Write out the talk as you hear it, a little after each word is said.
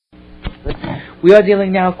We are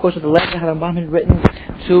dealing now, of course, with the letter HaRambam had written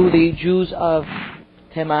to the Jews of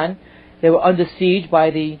Teman. They were under siege by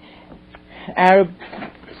the Arab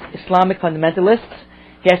Islamic fundamentalists.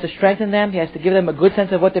 He has to strengthen them. He has to give them a good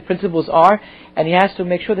sense of what their principles are, and he has to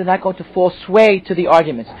make sure they're not going to fall sway to the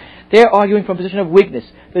arguments. They're arguing from a position of weakness.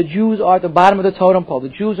 The Jews are at the bottom of the totem pole. The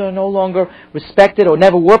Jews are no longer respected, or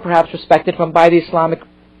never were perhaps respected by the Islamic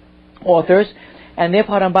authors, and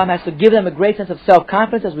therefore HaRambam has to give them a great sense of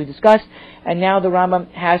self-confidence, as we discussed, and now the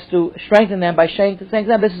Rambam has to strengthen them by saying to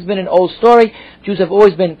them, this has been an old story. Jews have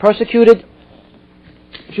always been persecuted.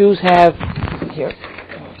 Jews have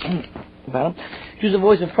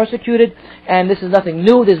always been persecuted, and this is nothing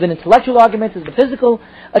new. There's been intellectual arguments, there's been physical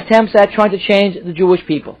attempts at trying to change the Jewish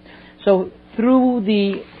people. So through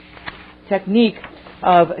the technique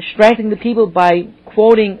of strengthening the people by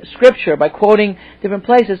quoting scripture, by quoting different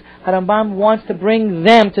places, HaRambam wants to bring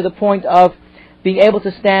them to the point of being able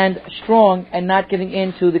to stand strong and not giving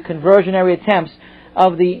in to the conversionary attempts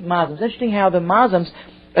of the Muslims. It's interesting how the Muslims,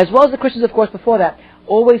 as well as the Christians of course before that,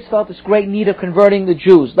 always felt this great need of converting the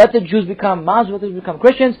Jews. Let the Jews become Muslims, let them become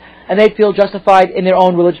Christians, and they'd feel justified in their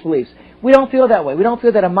own religious beliefs. We don't feel that way. We don't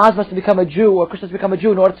feel that a Muslim has to become a Jew or a Christian has to become a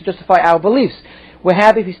Jew in order to justify our beliefs. We're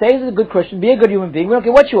happy if he stays as a good Christian, be a good human being. We don't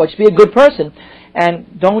care what you are, just be a good person,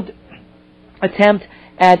 and don't attempt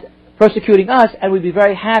at persecuting us, and we'd be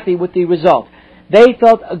very happy with the result. They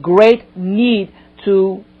felt a great need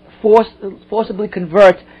to forcibly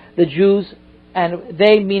convert the Jews, and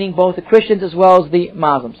they meaning both the Christians as well as the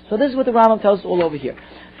Muslims. So this is what the Rambam tells us all over here.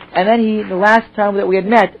 And then the last time that we had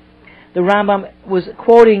met, the Rambam was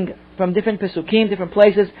quoting from different Pesukim, different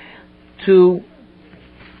places, to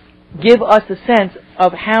give us the sense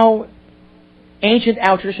of how ancient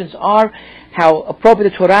our traditions are, how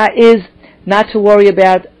appropriate the Torah is, not to worry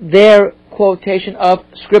about their quotation of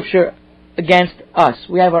Scripture against us.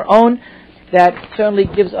 We have our own that certainly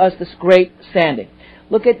gives us this great standing.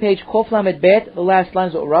 Look at page Kof Lamed Bet, the last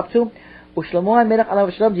lines that we're up to. Remember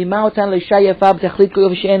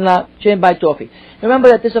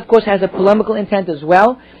that this of course has a polemical intent as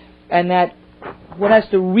well, and that one has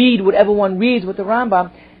to read whatever one reads with the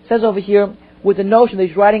Rambam. It says over here with the notion that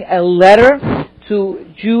he's writing a letter to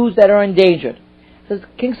Jews that are endangered. It says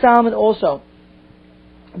King Solomon also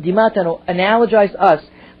analogized us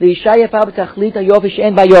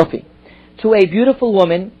to a beautiful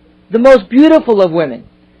woman, the most beautiful of women,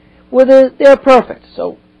 where they're perfect.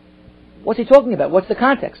 So, what's he talking about? What's the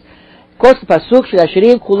context? There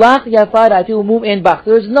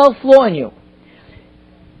is no flaw in you.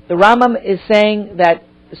 The Rambam is saying that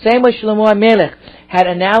the same way Shlomo HaMelech had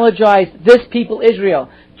analogized this people Israel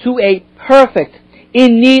to a perfect,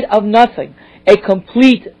 in need of nothing, a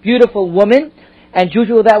complete, beautiful woman, and Jews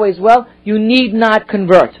were that way as well, you need not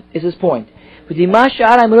convert, is his point. And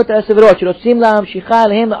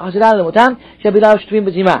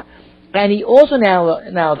he also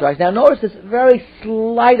analogized, now notice this very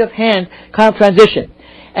sleight of hand kind of transition,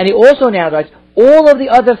 and he also analogized all of the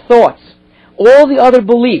other thoughts, all the other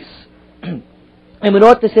beliefs,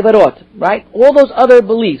 right? All those other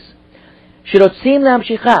beliefs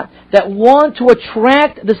that want to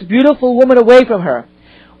attract this beautiful woman away from her,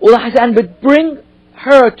 but bring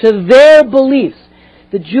her to their beliefs.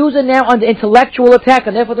 The Jews are now under intellectual attack,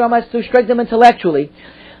 and therefore the Rambam has to strike them intellectually.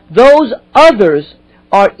 Those others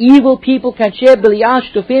are evil people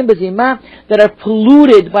that are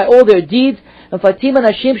polluted by all their deeds.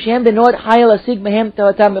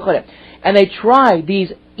 And they try,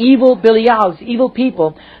 these evil Belials, evil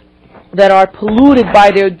people that are polluted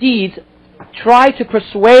by their deeds, try to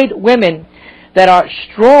persuade women that are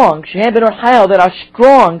strong, that are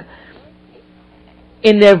strong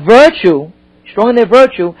in their virtue,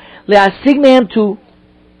 to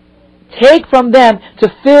take from them to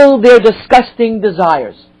fill their disgusting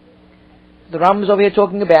desires. The Rambam is over here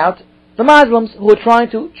talking about the Muslims who are trying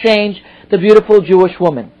to change the beautiful Jewish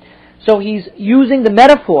woman. So he's using the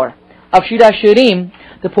metaphor of Shir HaShirim,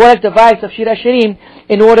 the poetic device of Shir HaShirim,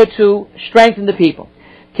 in order to strengthen the people.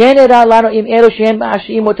 So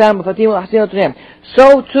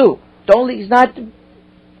too, he's not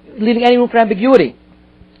leaving any room for ambiguity.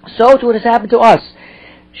 So too it has happened to us.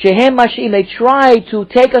 Shehem Mashim, they try to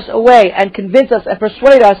take us away and convince us and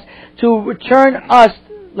persuade us to return us,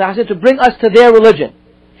 to bring us to their religion.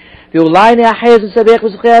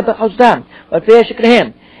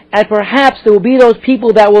 And perhaps there will be those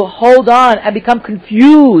people that will hold on and become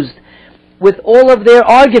confused with all of their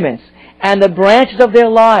arguments and the branches of their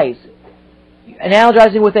lies,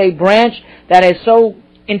 analogizing with a branch that is so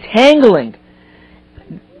entangling.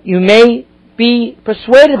 You may be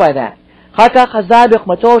persuaded by that. אחר כך חזר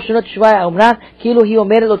בחוכמתו שנות תשובה האומרה כאילו היא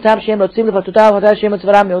אומרת אותם שהם רוצים לפרטותם ואותה שהם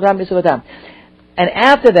מצוורם מאותם מסותם. And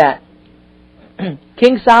after that,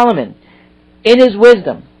 King Solomon, in his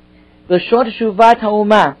wisdom, L'shon teshuvat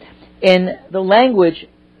ha'umah, in the language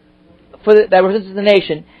that represents the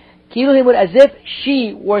nation, כאילו he would, as if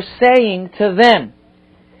she were saying to them,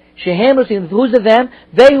 shehem רוצים, who's the them?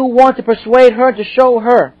 They who want to persuade her, to show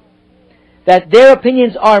her that their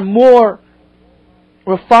opinions are more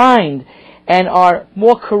refined and are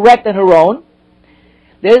more correct than her own.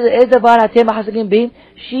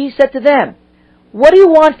 She said to them, what do you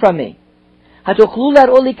want from me? Can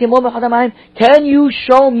you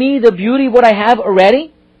show me the beauty of what I have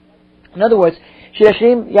already? In other words, you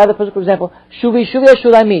have the physical example, Shuvi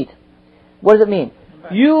Shulamit. What does it mean?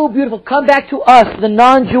 You, beautiful, come back to us, the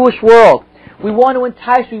non-Jewish world. We want to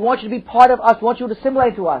entice you. We want you to be part of us. We want you to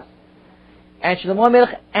assimilate to us. And Shlomo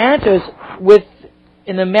Melech answers with,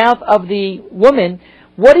 in the mouth of the woman,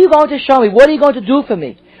 what are you going to show me? What are you going to do for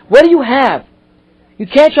me? What do you have? You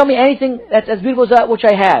can't show me anything that's as beautiful as that which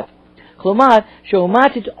I have.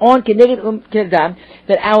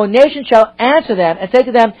 That our nation shall answer them and say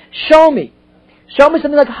to them, show me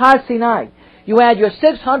something like Har Sinai. You had your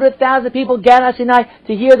 600,000 people gathered at Sinai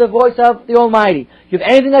to hear the voice of the Almighty. You have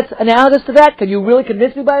anything that's analogous to that? Can you really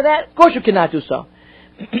convince me by that? Of course you cannot do so.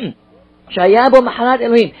 There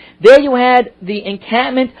you had the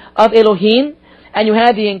encampment of Elohim, and you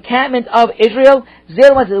had the encampment of Israel.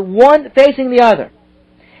 One facing the other.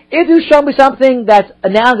 If you show me something that's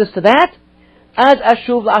analogous to that, as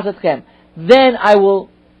ashuv la'asatchem, then I will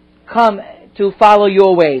come to follow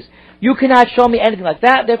your ways. You cannot show me anything like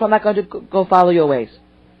that, therefore I'm not going to go follow your ways.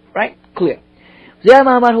 Right? Clear. That's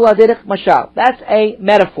a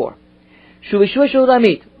metaphor.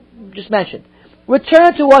 Just mentioned.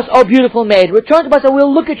 Return to us, O beautiful maid. Return to us and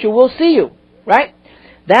we'll look at you, we'll see you. Right?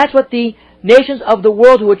 That's what the nations of the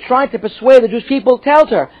world who were trying to persuade the Jewish people tells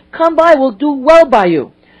her. Come by, we'll do well by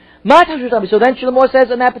you. So then Shlomo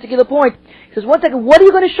says on that particular point, he says, one second, what are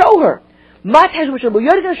you going to show her? You're going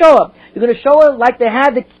to show her. You're going to show her like they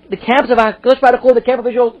had the camps of HaKadosh Baruch Hu, the camp of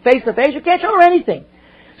Israel face to face. You can't show her anything.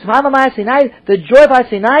 The joy of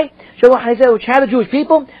Sinai, which had the Jewish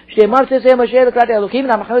people, which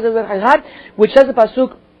says in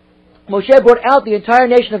Pasuk, Moshe brought out the entire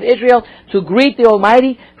nation of Israel to greet the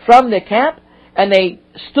Almighty from their camp, and they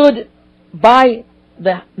stood by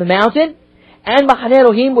the mountain, and Machane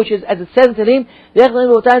Elohim, which is, as it says in Tehillim,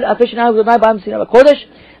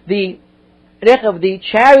 the Rech of the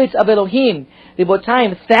chariots of Elohim, the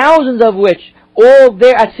Botaim, thousands of which, all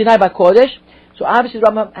there at Sinai by Kodesh. So obviously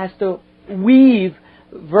HaRambam has to weave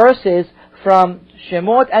verses from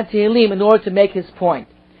Shemot and Tehillim in order to make his point.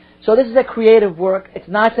 So this is a creative work. It's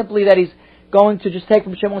not simply that he's going to just take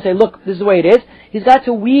from Shemot and say, look, this is the way it is. He's got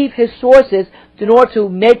to weave his sources in order to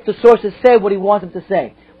make the sources say what he wants them to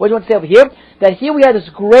say. What do you want to say over here? That here we had this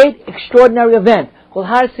great, extraordinary event called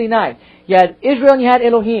Har Sinai. You had Israel and you had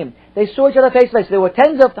Elohim. They saw each other face to face. There were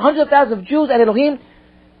hundreds of thousands of Jews and Elohim.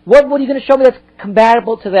 What are you going to show me that's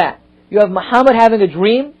comparable to that? You have Muhammad having a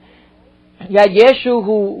dream. You had Yeshu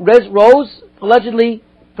who rose allegedly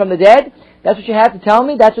from the dead. That's what you have to tell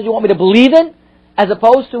me? That's what you want me to believe in? As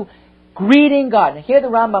opposed to greeting God. Now here the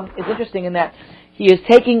Rambam is interesting in that he is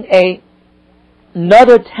taking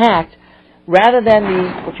another tact rather than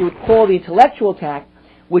what you would call the intellectual tact,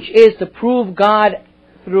 which is to prove God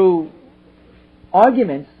through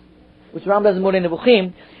arguments, which Rambam does in Moreh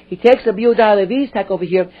Nevuchim. He takes the Yehuda Levi's tact over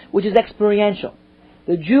here, which is experiential.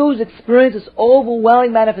 The Jews experience this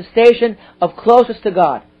overwhelming manifestation of closeness to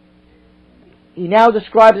God. He now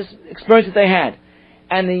describes this experience that they had.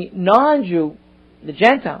 And the non-Jew, the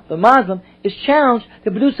Gentile, the Muslim, is challenged to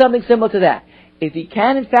produce something similar to that. If he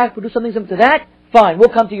can, in fact, produce something similar to that, fine, we'll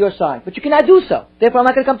come to your side. But you cannot do so. Therefore, I'm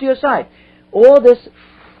not going to come to your side. All this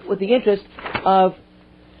with the interest of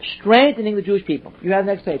strengthening the Jewish people. You have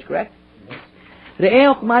the next page, correct?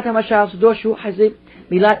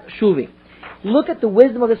 Look at the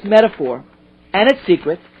wisdom of this metaphor and its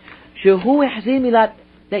secret.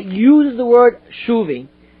 That uses the word shuvi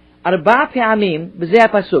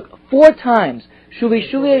 4 times.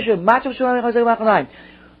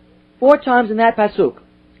 4 times in that pasuk.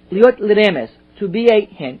 To be a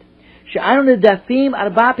hint.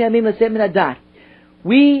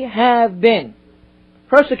 We have been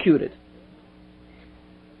persecuted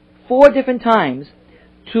 4 different times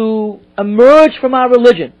to emerge from our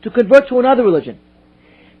religion, to convert to another religion.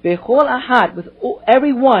 With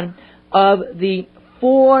every one of the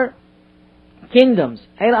 4 kingdoms.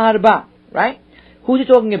 Right? Who's he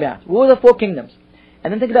talking about? What are the 4 kingdoms?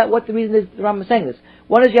 And then think about what the reason is the Rambam is saying this.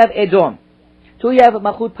 One is you have Edom. 2 you have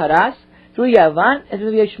Malchut Paras. through Yavan and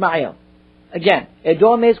through Ishmael. Again,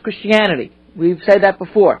 Edom is Christianity. We've said that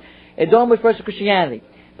before. Edom refers to Christianity.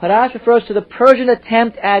 Parash refers to the Persian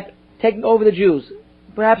attempt at taking over the Jews.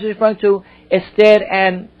 Perhaps it's referring to Esther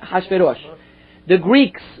and Hashverosh. The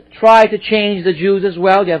Greeks tried to change the Jews as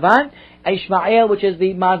well, Yavan, and Ishmael, which is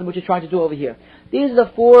the Muslim, which is trying to do over here. These are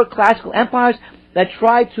the four classical empires that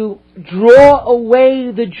tried to draw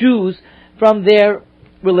away the Jews from their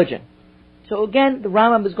religion. So again, the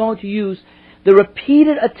Rambam is going to use the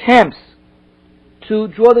repeated attempts to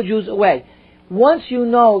draw the Jews away. Once you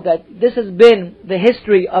know that this has been the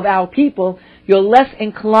history of our people, you're less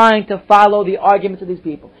inclined to follow the arguments of these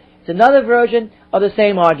people. It's another version of the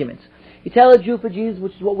same arguments. You tell a Jew for Jesus,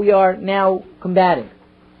 which is what we are now combating.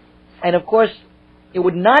 And of course, it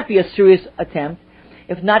would not be a serious attempt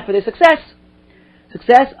if not for their success.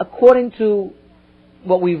 Success, according to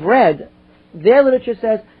what we've read, their literature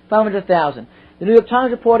says 500,000. The New York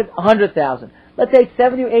Times reported 100,000. Let's say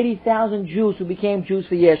 70 or 80,000 Jews who became Jews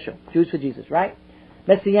for Yeshua, Jews for Jesus, right?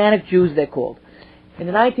 Messianic Jews, they're called. In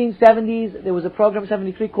the 1970s, there was a program,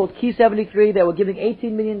 73, called Key 73. They were giving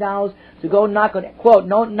 $18 million to go knock on, quote,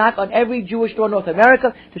 knock on every Jewish door in North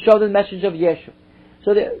America to show them the message of Yeshua.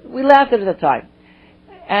 So we laughed at it at the time.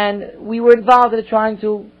 And we were involved in trying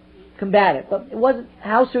to combat it. But it wasn't,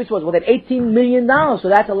 how serious was it? Well, they had $18 million, so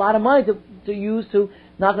that's a lot of money to use to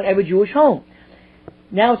knock on every Jewish home.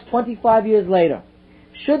 Now it's 25 years later.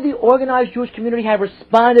 Should the organized Jewish community have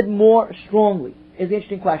responded more strongly? Is the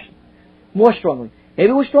interesting question. More strongly.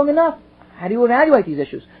 Maybe we're strong enough. How do you evaluate these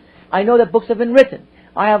issues? I know that books have been written.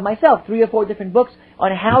 I have myself 3 or 4 different books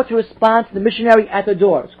on how to respond to the missionary at the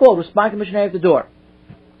door. It's called Respond to the Missionary at the Door.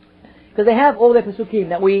 Because they have all their Pesukim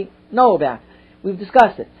that we know about. We've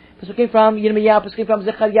discussed it. Pesukim from Yirmiyahu, Pesukim from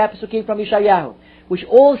Zechariah, Pesukim from Yeshayahu, which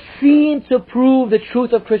all seem to prove the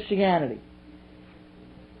truth of Christianity.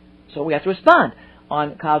 So we have to respond.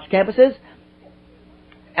 On college campuses,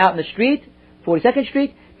 out in the street, 42nd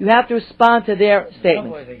Street, you have to respond to their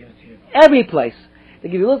statements. Every place. They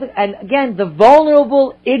give you a little bit, and again, the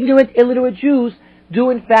vulnerable, ignorant, illiterate Jews do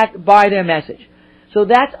in fact buy their message. So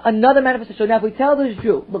that's another manifestation. So now if we tell this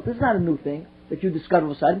Jew, look, this is not a new thing that you discover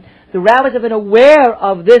all of a sudden. The rabbis have been aware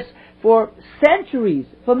of this for centuries,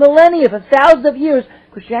 for millennia, for thousands of years.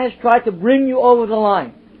 Christianity has tried to bring you over the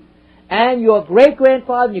line. And your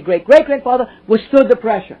great-grandfather and your great-great-grandfather withstood the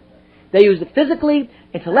pressure. They used it physically,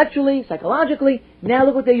 intellectually, psychologically. Now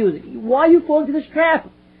look what they use. Why are you falling to this trap?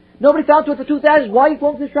 Nobody fell into it for 2,000 years. Why are you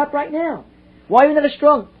falling to this trap right now? Why are you not as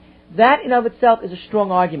strong? That in of itself is a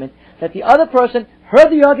strong argument. That the other person heard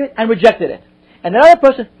the argument and rejected it. And the other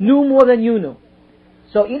person knew more than you knew.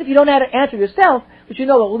 So even if you don't know how to answer yourself, but you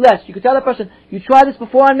know a little less, you could tell that person, you tried this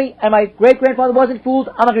before on me, and my great-grandfather wasn't fooled,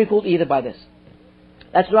 I'm not going to be fooled either by this.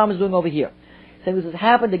 That's what Rambam is doing over here. Saying this has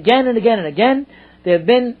happened again and again and again. There have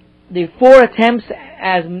been the 4 attempts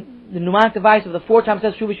as the mnemonic device of the 4 times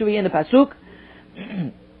says Shuvi Shuvi in the Pasuk,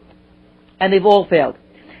 and they've all failed.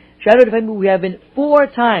 We have been 4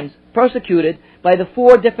 times persecuted by the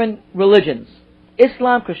 4 different religions.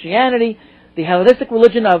 Islam, Christianity, the Hellenistic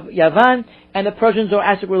religion of Yavan, and the Persian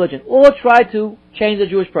Zoroastric religion. All tried to change the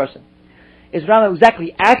Jewish person. Is Rambam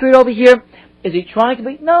exactly accurate over here? Is he trying to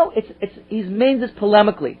be? No, he means this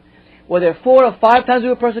polemically. Whether 4 or 5 times we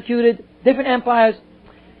were persecuted, different empires,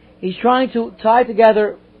 he's trying to tie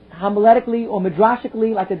together homiletically or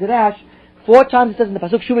midrashically, like a Dirash. 4 times it says in the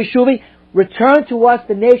Pasuk, Shuvi Shuvi, return to us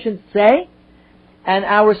the nations say, and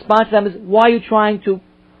our response to them is, why are you trying to,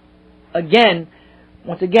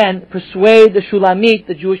 once again, persuade the Shulamit,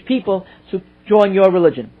 the Jewish people, to join your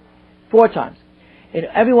religion? 4 times. In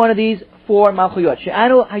every one of these 4 Malchuyot.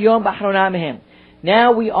 She'anu hayom b'achrona mehem.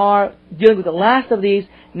 Now we are dealing with the last of these,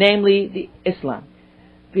 namely the Islam.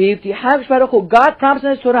 God promised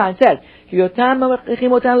in His Torah and said,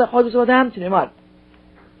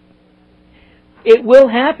 it will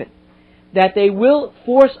happen that they will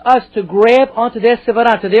force us to grab onto their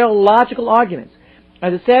sivaran, to their logical arguments.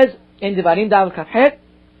 As it says in Devarim Dav Kafhet,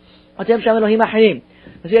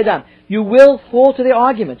 you will fall to their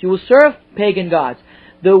arguments. You will serve pagan gods,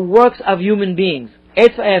 the works of human beings.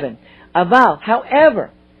 However,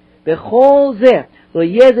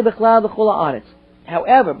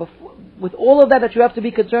 with all of that you have to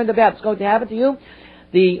be concerned about, it's going to happen to you.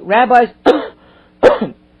 The rabbis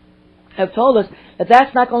have told us that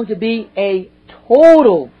that's not going to be a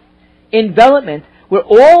total envelopment where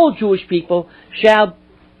all Jewish people shall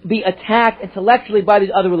be attacked intellectually by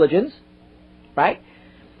these other religions, right?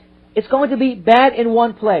 It's going to be bad in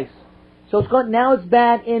one place. So now it's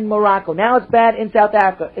bad in Morocco. Now it's bad in South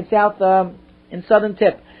Africa, in southern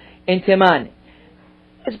tip, in Teman.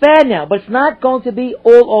 It's bad now, but it's not going to be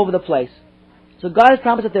all over the place. So God has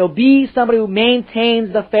promised that there will be somebody who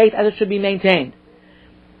maintains the faith as it should be maintained.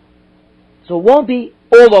 So it won't be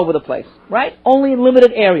all over the place, right? Only in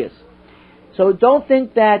limited areas. So don't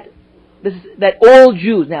think that that all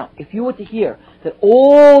Jews, now, if you were to hear that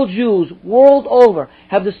all Jews world over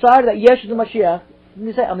have decided that Yeshua is the Mashiach, then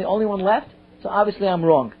you say, I'm the only one left? So obviously I'm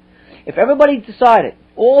wrong. If everybody decided,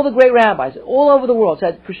 all the great rabbis all over the world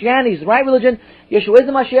said Christianity is the right religion, Yeshua is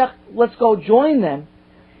the Mashiach, let's go join them,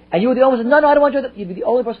 and you were the only one who said, no, I don't want to join them, you'd be the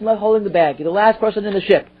only person left holding the bag. You're the last person in the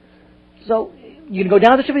ship. So you're going to go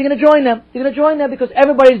down the ship, you're going to join them. You're going to join them because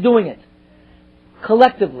everybody's doing it.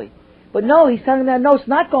 Collectively. But no, he's telling them, no, it's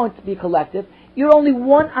not going to be collective. You're only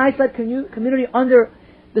one isolated community under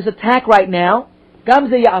this attack right now.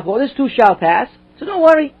 Gamze Ya'avor, this too shall pass. So don't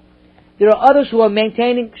worry. There are others who are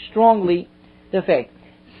maintaining strongly their faith.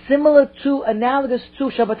 Similar to, analogous to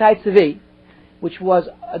Shabbatai Tzvi, which was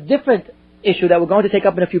a different issue that we're going to take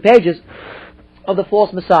up in a few pages, of the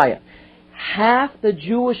false Messiah. Half the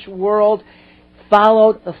Jewish world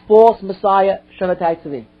followed the false Messiah, Shabbatai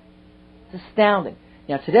Tzvi. It's astounding.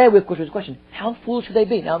 Now today, we of course, there's a question, how foolish should they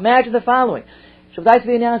be? Now imagine the following. Shabbatai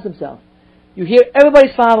Tzvi announced himself. You hear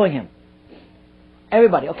everybody's following him.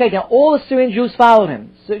 Everybody. Okay, now all the Syrian Jews followed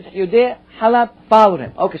him. So you're there, Halab followed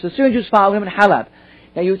him. Okay, so Syrian Jews followed him in Halab.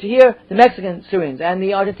 Now you hear the Mexican Syrians, and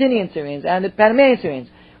the Argentinian Syrians, and the Panamanian Syrians.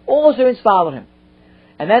 All the Syrians followed him.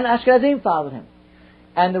 And then Ashkenazim followed him.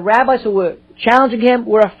 And the rabbis who were challenging him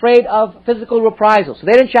were afraid of physical reprisals. So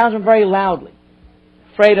they didn't challenge him very loudly.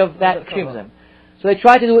 Afraid of that extremism. So they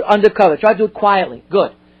tried to do it undercover. Tried to do it quietly.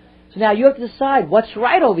 Good. So now you have to decide what's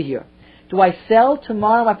right over here. Do I sell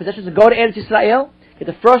tomorrow my possessions and go to Eretz Yisrael? Get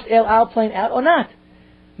the first El Al plane out or not?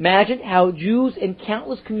 Imagine how Jews in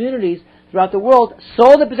countless communities throughout the world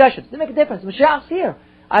sold their possessions. Didn't make a difference. Mashiach's here.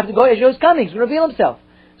 I have to go. Yeshua's coming. He's going to reveal himself.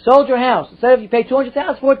 Sold your house. Instead of you pay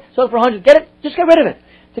 200,000 for it, sold it for 100. Get it? Just get rid of it.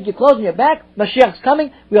 Take your clothes on your back. Mashiach's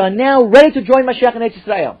coming. We are now ready to join Mashiach in Eretz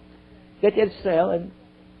Yisrael. Get to Eretz Yisrael and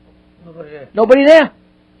nobody there.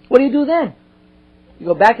 What do you do then? You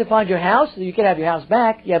go back to find your house. So you can't have your house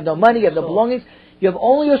back. You have no money. You have no belongings. You have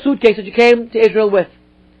only your suitcase that you came to Israel with.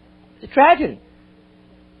 It's a tragedy.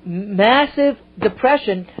 Massive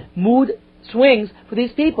depression, mood swings for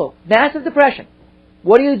these people. Massive depression.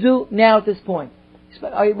 What do you do now at this point?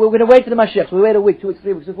 We're going to wait for the Mashiach. So we wait a week, 2 weeks,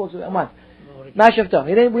 3 weeks, 4 weeks, a month. Mashiach,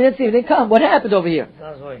 we didn't see him. He didn't come. What happened over here?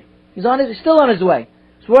 He's still on his way.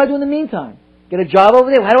 So what do I do in the meantime? Get a job over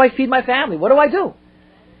there? How do I feed my family? What do I do?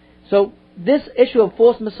 So this issue of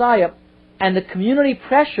false Messiah and the community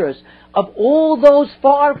pressures of all those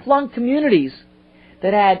far-flung communities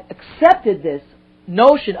that had accepted this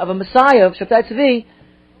notion of a Messiah of Shabbatai Tzvi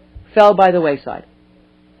fell by the wayside.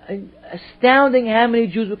 Astounding how many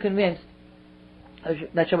Jews were convinced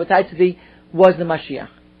that Shabbatai Tzvi was the Mashiach.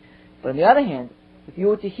 But on the other hand, if you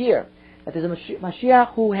were to hear that there's a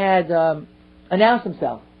Mashiach who had announced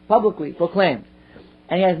himself, publicly proclaimed,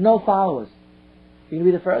 and he has no followers, you're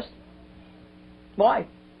going to be the first? Why?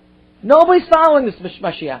 Nobody's following this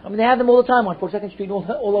Mashiach. I mean, they have them all the time on 42nd Street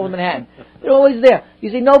all over Manhattan. They're always there. You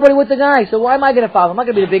see nobody with the guy, so why am I going to follow him? I'm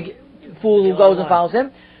not going to be the big fool who goes and follows him,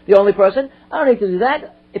 the only person. I don't need to do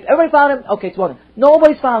that. If everybody followed him, okay, it's one thing.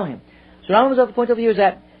 Nobody's following him. So Rambam's point of view is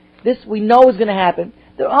that this we know is going to happen.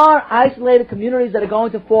 There are isolated communities that are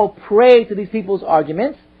going to fall prey to these people's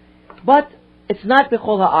arguments, but it's not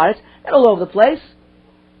b'chol ha'aretz, not all over the place.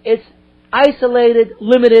 It's isolated,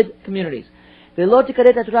 limited communities. God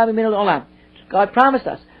promised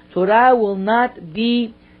us, Torah will not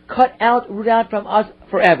be cut out, rooted out from us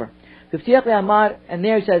forever. And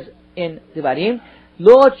there he says in Devarim,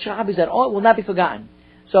 Lord Shah all will not be forgotten.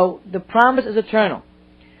 So the promise is eternal.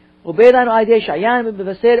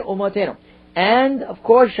 And of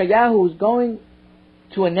course, Yeshayahu is going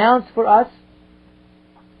to announce for us,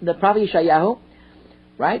 the prophet Yeshayahu,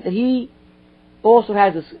 right, that he also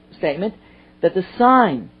has this statement that the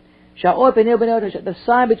sign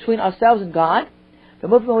between ourselves and God,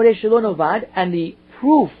 and the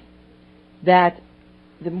proof that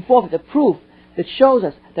shows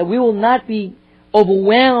us that we will not be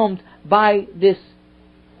overwhelmed by this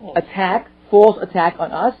attack, false attack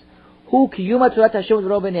on us,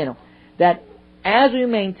 that as we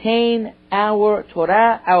maintain our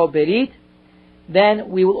Torah, our Berit, then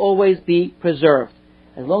we will always be preserved.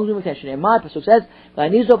 As long as we maintain. Shneimar, Pasuk says,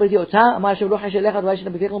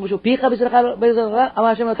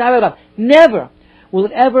 never will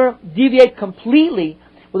it ever deviate completely,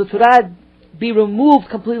 will the Torah be removed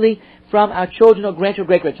completely from our children or grandchildren,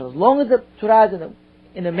 great-grandchildren. As long as the Torah is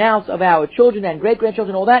in the mouths of our children and great-grandchildren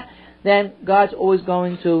and all that, then God's always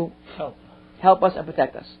going to help us and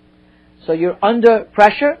protect us. So you're under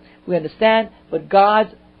pressure, we understand, but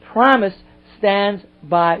God's promise stands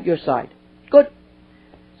by your side. Good.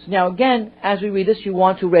 So now again, as we read this, you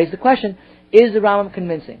want to raise the question, is the Rambam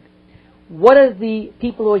convincing? What are the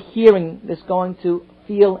people who are hearing this going to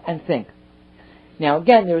feel and think? Now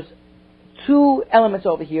again, there's two elements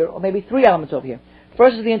over here, or maybe three elements over here.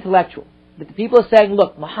 First is the intellectual. That the people are saying,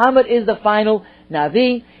 look, Muhammad is the final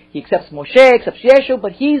Navi, he accepts Moshe, accepts Yeshu,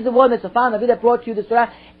 but he's the one that's the final Navi that brought you the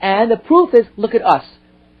Torah, and the proof is, look at us.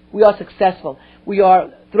 We are successful. We are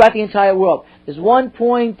throughout the entire world. There's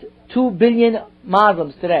 1.2 billion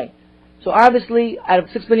Muslims today. So obviously, out of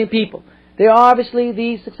 6 billion people, they are obviously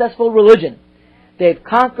the successful religion. They've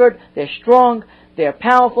conquered, they're strong, they're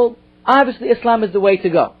powerful. Obviously, Islam is the way to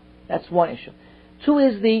go. That's one issue. Two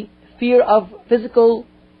is the fear of physical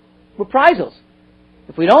reprisals.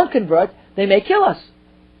 If we don't convert, they may kill us.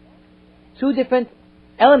 Two different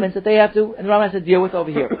elements that they have to, and the Rambam has to deal with over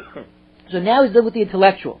here. So now he's dealing with the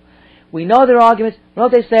intellectual. We know their arguments, we know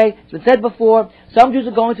what they say, it's been said before, some Jews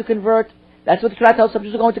are going to convert, that's what the Torah tells us, some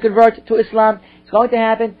Jews are going to convert to Islam, it's going to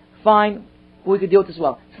happen, fine, we could deal with this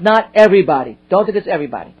well. It's not everybody. Don't think it's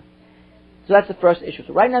everybody. So that's the first issue.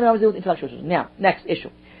 So right now we're dealing with intellectual issues. Now, next issue.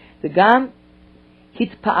 The Gam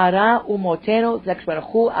Hitpa'ara umoteno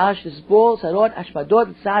zakshbarachu ash zbol sarot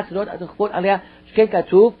ashmadot tzad sarot adachvot aliyah shken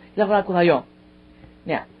katuv zachvara kol hayom.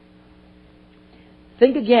 Now,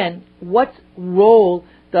 think again, what role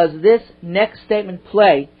does this next statement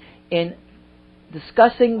play in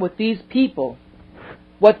discussing with these people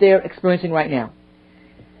what they're experiencing right now?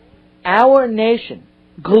 Our nation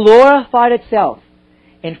glorified itself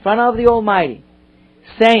in front of the Almighty,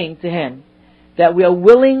 saying to Him that we are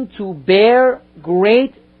willing to bear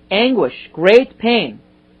great anguish, great pain.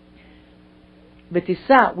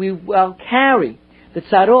 V'tisa, we will carry the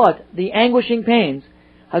tzarot, the anguishing pains,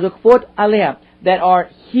 hazokfot aliyah, that are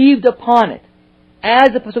heaved upon it. As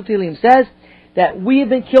the Pasuk Tehillim says, that we have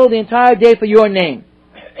been killed the entire day for your name.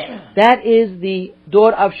 That is the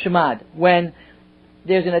door of Shemad, when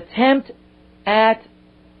there's an attempt at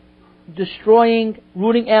destroying,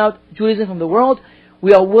 rooting out Judaism from the world.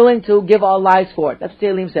 We are willing to give our lives for it. That's what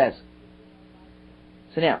Tehillim says.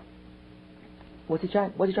 So now, what's he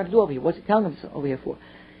trying to do over here? What's he telling us over here for?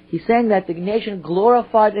 He's saying that the nation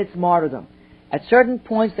glorified its martyrdom. At certain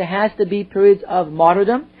points there has to be periods of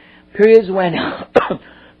martyrdom, periods when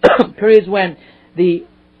the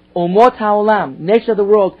Umot HaOlam, nations of the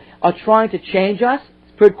world, are trying to change us.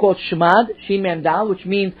 It's a period called Shemad, Shin Mem Dal, which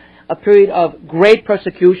means a period of great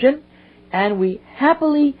persecution, and we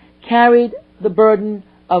happily carried the burden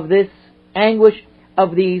of this anguish,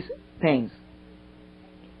 of these pains.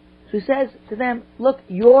 So he says to them, look,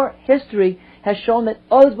 your history has shown that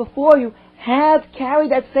others before you have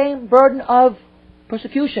carried that same burden of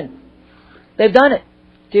persecution. They've done it.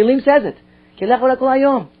 Tehillim says it.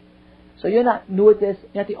 So you're not new at this,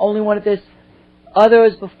 you're not the only one at this.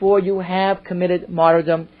 Others before you have committed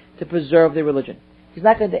martyrdom to preserve their religion. He's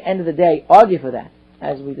not going to, at the end of the day, argue for that,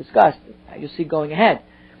 as we discussed. You'll see going ahead.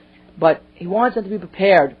 But he wants them to be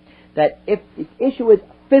prepared that if the issue is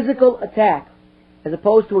physical attack, as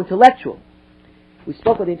opposed to intellectual, we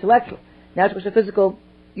spoke of the intellectual, now it's a question of physical,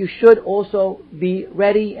 you should also be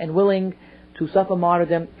ready and willing to suffer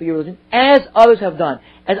martyrdom for your religion, as others have done,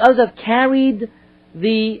 as others have carried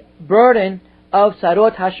the burden of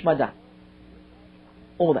Sarot Hashmada.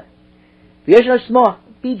 All that.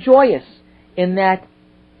 Be joyous in that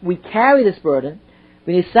we carry this burden,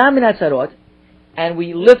 and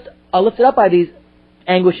we are lifted up by these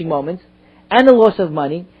anguishing moments, and the loss of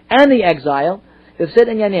money, and the exile,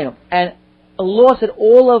 and a loss at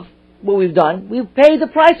all of what we've done. We've paid the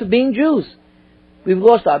price of being Jews. We've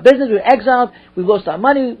lost our business, we're exiled, we've lost our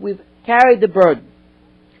money, we've carried the burden.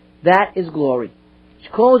 That is glory.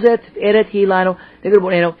 It's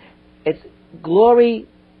glory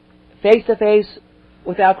face to face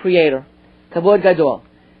with our Creator. Kavod Gadol.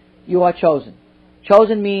 You are chosen.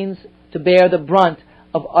 Chosen means to bear the brunt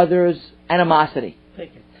of others' animosity.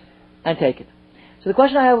 Take it. And take it. So the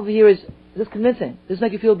question I have over here is this convincing? Does this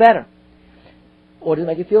make you feel better? Or does it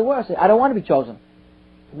make you feel worse? I don't want to be chosen.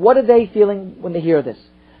 What are they feeling when they hear this?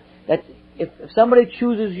 That if somebody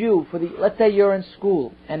chooses you for let's say you're in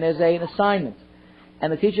school and there's an assignment,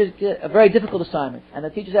 and the teacher, a very difficult assignment, and the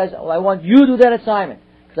teacher says, well, I want you to do that assignment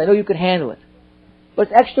because I know you can handle it. But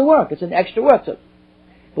it's extra work. It's an extra work. So,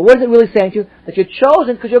 but what is it really saying to you? That you're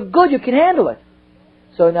chosen because you're good, you can handle it.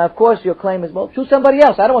 So now, of course, your claim is, well, choose somebody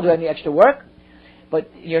else. I don't want to do any extra work. But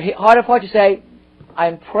in your heart of heart, you say,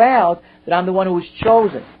 I'm proud that I'm the one who was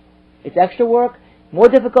chosen. It's extra work, more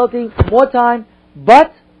difficulty, more time,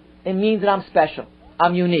 but it means that I'm special.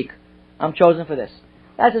 I'm unique. I'm chosen for this.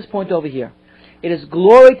 That's his point over here. It is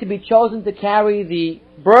glory to be chosen to carry the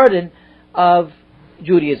burden of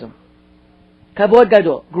Judaism. Kavod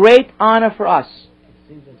Gadol. Great honor for us. It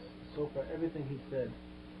seems like so far everything he said,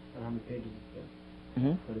 I don't know how many pages it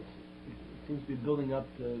said, but it seems to be building up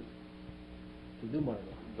to do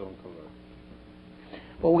martyrdom. Don't come back.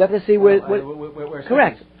 Well, we have to see where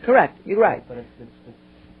correct. You're right.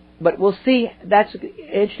 But we'll see. That's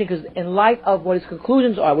interesting because in light of what his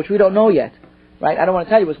conclusions are, which we don't know yet, right? I don't want to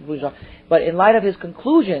tell you what his conclusions are, but in light of his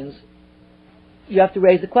conclusions, you have to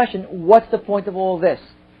raise the question: what's the point of all this?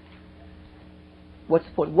 What's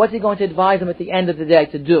the point? What's he going to advise them at the end of the day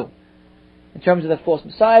to do? In terms of the false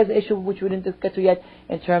messiahs issue, which we didn't get to yet,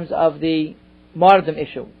 in terms of the martyrdom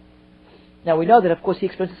issue. Now we know that, of course, he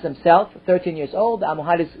experienced this himself. 13 years old, the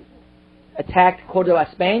Maimonides attacked Cordoba,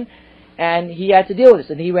 Spain, and he had to deal with this,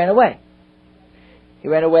 and he ran away. He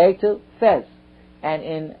ran away to Fez. And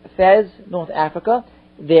in Fez, North Africa,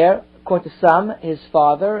 there, according to some, his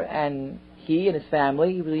father and he and his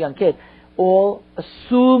family, he was a young kid, all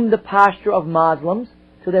assumed the posture of Muslims,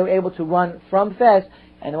 so they were able to run from Fez,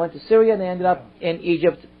 and they went to Syria, and they ended up in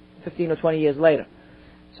Egypt 15 or 20 years later.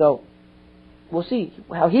 So, we'll see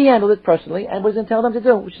how he handled it personally, and what he's going to tell them to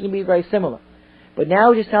do, which is going to be very similar. But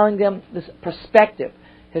now he's just telling them this perspective,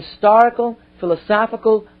 historical,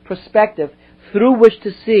 philosophical perspective, through which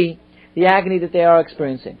to see the agony that they are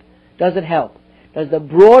experiencing. Does it help? Does the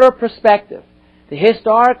broader perspective, the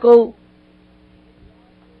historical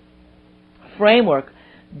framework,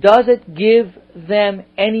 does it give them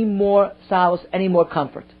any more solace, any more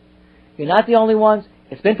comfort? You're not the only ones.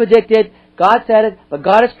 It's been predicted. God said it, but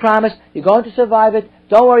God has promised you're going to survive it.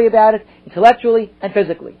 Don't worry about it, intellectually and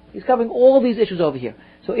physically. He's covering all these issues over here.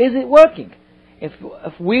 So is it working?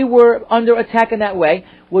 If we were under attack in that way,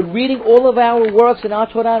 would reading all of our works and our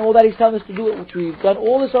Torah and all that he's telling us to do, which we've done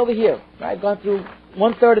all this over here, right? I've gone through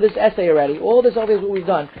 1/3 of this essay already. All this over here is what we've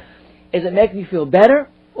done. Is it making you feel better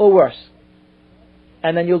or worse?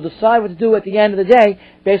 And then you'll decide what to do at the end of the day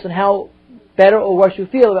based on how better or worse you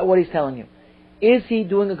feel about what he's telling you. Is he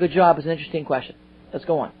doing a good job? Is an interesting question. Let's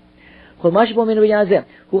go on. Whatever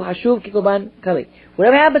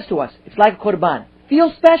happens to us, it's like a korban.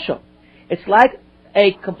 Feel special. It's like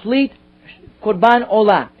a complete korban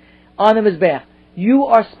olah on the mizbeach. You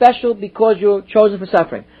are special because you're chosen for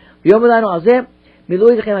suffering. Which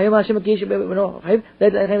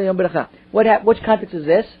context is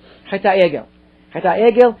this? Chayta Egel. Chayta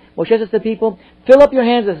Egel, Moshe says to the people, fill up your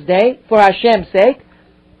hands this day for Hashem's sake,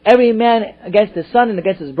 every man against his son and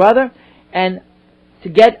against his brother, and to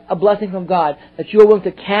get a blessing from God, that you are willing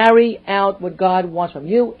to carry out what God wants from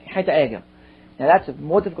you. Chayta Egel. Now that's a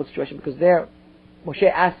more difficult situation because there Moshe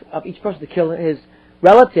asked of each person to kill his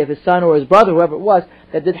relative, his son or his brother, whoever it was,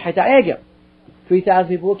 that did Chayta Egel. 3,000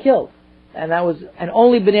 people were killed. And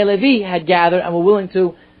only Bnei Levi had gathered and were willing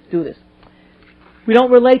to do this. We don't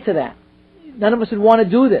relate to that. None of us would want to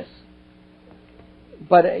do this.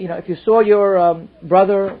 But, if you saw your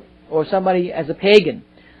brother or somebody as a pagan,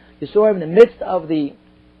 you saw him in the midst of the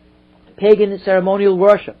pagan ceremonial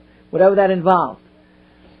worship, whatever that involved,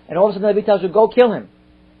 and all of a sudden the Levi tells you, go kill him.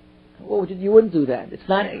 Well, you wouldn't do that. It's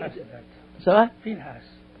not...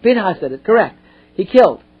 Pinhas did it, correct. He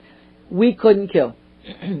killed. We couldn't kill.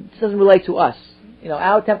 This doesn't relate to us.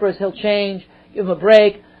 Our tempers, he'll change, give him a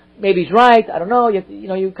break, maybe he's right, I don't know,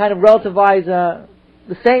 you kind of relativize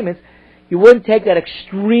the statements. You wouldn't take that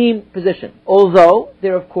extreme position. Although,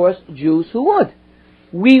 there are of course Jews who would.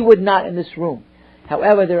 We would not in this room.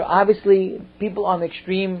 However, there are obviously people on the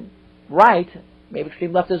extreme right, maybe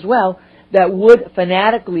extreme left as well, that would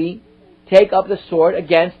fanatically take up the sword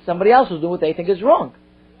against somebody else who's doing what they think is wrong.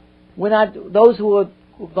 We're not, those who've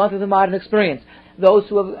gone through the modern experience, those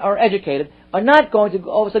who are educated, are not going to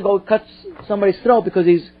all of a sudden go cut somebody's throat because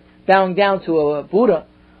he's bowing down to a Buddha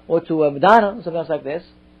or to a Madonna or something else like this.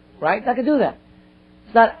 Right? Not going to do that.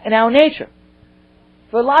 It's not in our nature.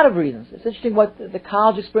 For a lot of reasons. It's interesting what the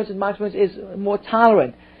college experience and my experience is more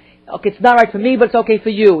tolerant. Okay, it's not right for me, but it's okay for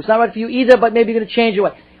you. It's not right for you either, but maybe you're going to change your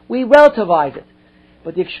way. We relativize it.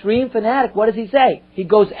 But the extreme fanatic, what does he say? He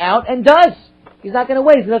goes out and does. He's not going to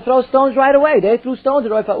wait. He's going to throw stones right away. They threw stones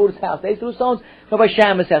at Roy Fa'ur's house. They threw stones at Rabbi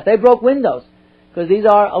Shammah's house. They broke windows. Because these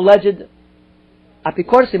are alleged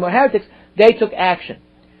apikorsim or heretics. They took action.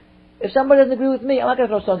 If somebody doesn't agree with me, I'm not going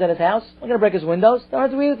to throw stones at his house. I'm not going to break his windows. They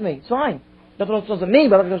don't agree with me. It's fine. Don't throw stones at me,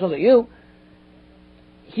 but I'm not going to throw stones at you.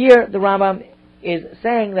 Here, the Rambam is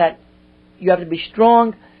saying that you have to be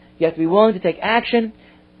strong. You have to be willing to take action.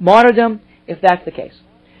 Martyrdom, if that's the case.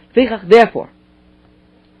 Therefore,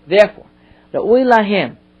 Ra'ui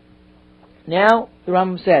lahem. Now, the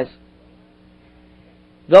Rambam says,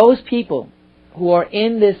 those people who are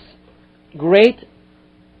in this great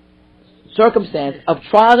circumstance of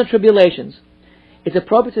trials and tribulations, it's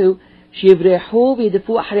appropriate to shivrehu v'yidefu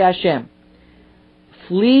achri Hashem,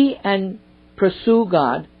 flee and pursue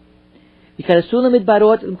God, because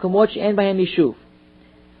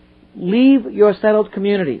leave your settled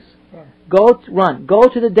communities, go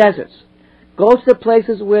to the deserts, go to the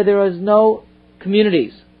places where there is no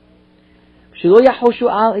communities,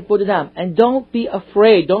 and don't be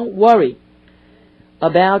afraid, don't worry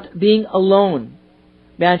about being alone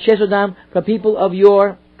from people of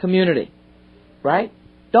your community, right?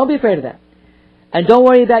 Don't be afraid of that, and don't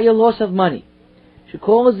worry about your loss of money.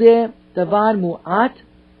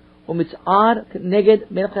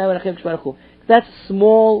 That's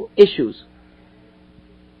small issues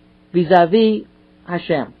vis-a-vis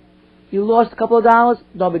Hashem. You lost a couple of dollars,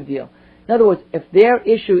 no big deal. In other words, if their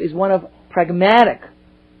issue is one of pragmatic,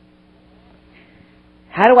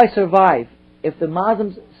 how do I survive if the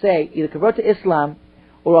Muslims say either convert to Islam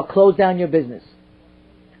or I'll close down your business?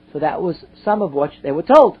 So that was some of what they were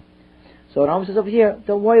told. So HaRambam says over here,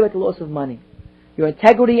 don't worry about the loss of money. Your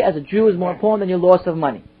integrity as a Jew is more important than your loss of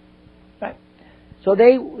money. Right? So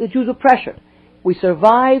the Jews were pressured. We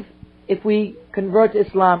survive if we convert to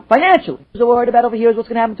Islam financially. So what we're worried about over here is what's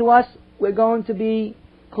going to happen to us. We're going to be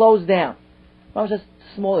closed down. HaRambam says,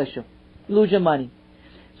 small issue. You lose your money.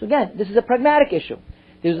 So again, this is a pragmatic issue.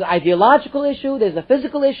 There's an ideological issue, there's a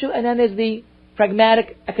physical issue, and then there's the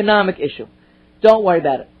pragmatic economic issue. Don't worry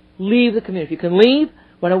about it. Leave the community. If you can leave,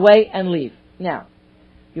 run away and leave. Now,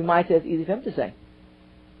 you might say it's easy for him to say.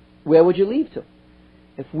 Where would you leave to?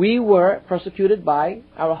 If we were persecuted by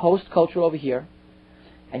our host culture over here,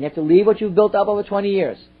 and you have to leave what you've built up over 20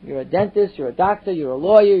 years. You're a dentist, you're a doctor, you're a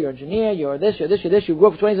lawyer, you're an engineer, you're this, you're this, you're this, you grew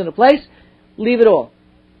up for 20 years in a place, leave it all.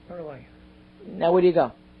 Run away. Now where do you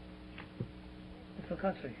go? Different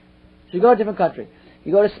country. So you go to a different country.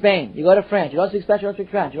 You go to Spain, you go to France, you don't speak Spanish, you don't speak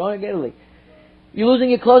French, you don't go to Italy.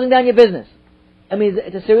 You're closing down your business. I mean,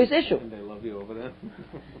 it's a serious issue. And they love you over there.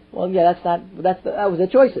 Well, yeah, that was their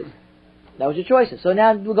choices. That was your choices. So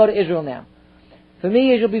now we'll go to Israel now. For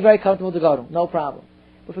me, Israel will be very comfortable to go to, no problem.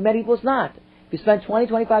 But for many people, it's not. If you spend 20,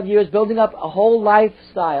 25 years building up a whole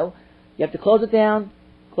lifestyle, you have to close it down.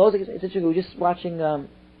 Close it. It's interesting. We were just watching.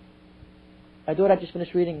 My daughter just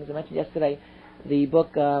finished reading, as I mentioned yesterday, the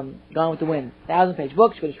book Gone with the Wind, 1,000-page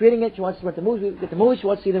book. She finished reading it. She wants to rent the movie. Get the movie. She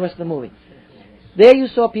wants to see the rest of the movie. There you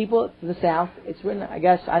saw people from the South. It's written, I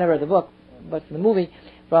guess, I never read the book, but from the movie,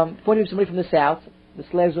 from point of view of somebody from the South, the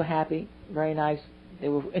slaves were happy, very nice. They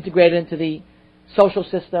were integrated into the social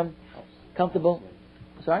system, comfortable.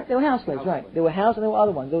 Sorry? They were house slaves, right. They were house and there were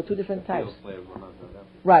other ones. There were two different types.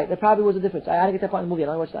 Right, there probably was a difference. I didn't get that part in the movie. I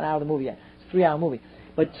don't watch an hour of the movie yet. It's a 3-hour movie.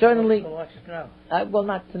 But certainly... We'll watch it now. Well,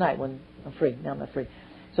 not tonight when I'm free. Now I'm not free.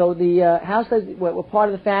 So the house slaves were part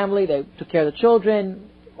of the family. They took care of the children,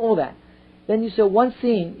 all that. Then you saw one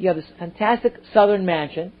scene, you have this fantastic southern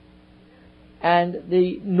mansion, and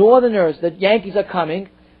the northerners, the Yankees are coming.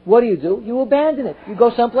 What do? You abandon it. You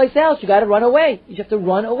go someplace else. You got to run away. You just have to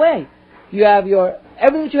run away. You have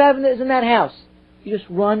everything that you have is in that house. You just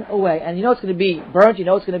run away. And you know it's going to be burnt. You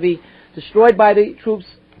know it's going to be destroyed by the troops,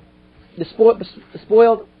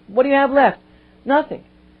 spoiled. What do you have left? Nothing.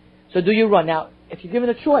 So do you run? Now, if you're given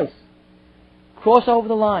a choice, cross over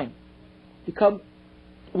the line, become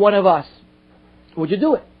one of us, would you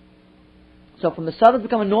do it? So from the southern to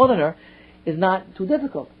become a northerner is not too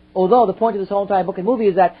difficult. Although the point of this whole entire book and movie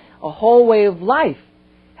is that a whole way of life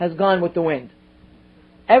has gone with the wind.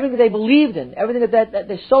 Everything that they believed in, everything that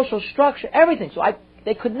their social structure, everything. So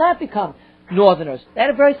they could not become northerners. They had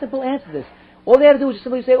a very simple answer to this. All they had to do was just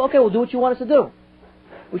simply say, okay, we'll do what you want us to do.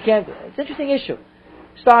 We can't. It's an interesting issue,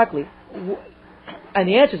 starkly. And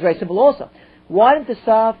the answer is very simple also. Why didn't the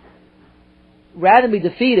South, rather than be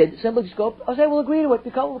defeated, simply just go, I'll say, we'll agree to it,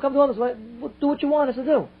 we'll come to us, we'll do what you want us to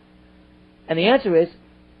do. And the answer is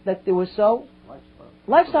that there was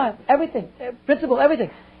lifestyle, everything, principle,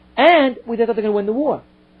 everything. And we thought they were going to win the war.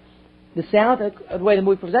 The South, the way the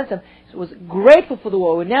movie presents them, was grateful for the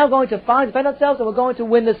war. We're now going to defend ourselves and we're going to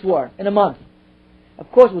win this war in a month.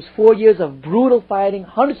 Of course, it was 4 years of brutal fighting.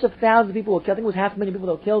 Hundreds of thousands of people were killed. I think it was 500,000 people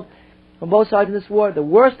that were killed from both sides in this war. The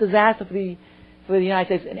worst disaster for the United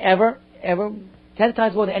States in ever. 10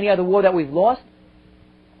 times more than any other war that we've lost.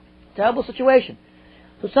 Terrible situation.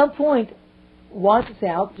 So at some point, why did the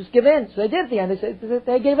South just give in? So they did at the end.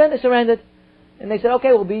 They gave in, they surrendered. And they said, okay,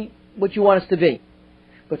 we'll be what you want us to be.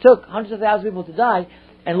 But it took hundreds of thousands of people to die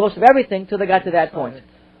and loss of everything till they got to that point.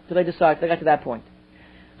 Till they got to that point.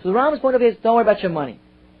 So the HaRambam's point of view is, don't worry about your money.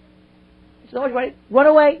 So don't worry about it. Run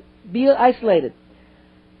away. Be isolated.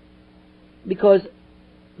 Because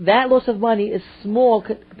that loss of money is small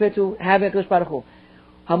compared to having a Kodesh Baruch Hu.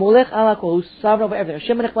 HaMolech ala kol, who's sovereign over everything.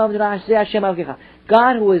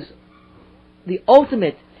 God, who is the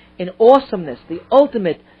ultimate in awesomeness, the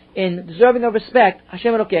ultimate in deserving of respect,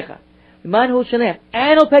 Hashem Elokecha.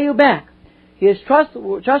 And he'll pay you back. He is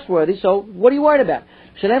trustworthy, so what are you worried about?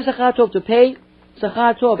 Shalem Sachar Tov, to pay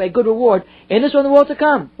Sachar Tov, a good reward, in this one, the world to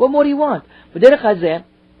come. What more do you want?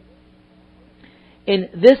 In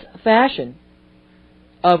this fashion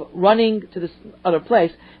of running to this other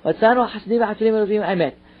place,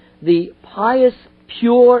 the pious,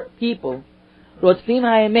 pure people,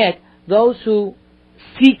 those who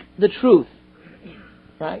seek the truth,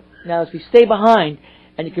 right? Now, if you stay behind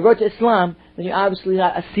and you convert to Islam, then you're obviously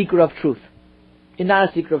not a seeker of truth. You're not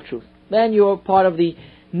a seeker of truth. Then you're part of the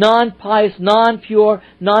non-pious, non-pure,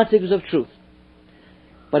 non-seekers of truth.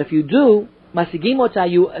 But if you do,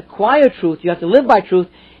 you acquire truth, you have to live by truth,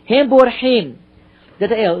 they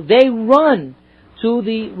run to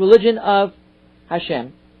the religion of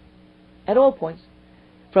Hashem at all points,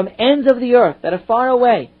 from ends of the earth that are far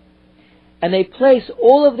away, and they place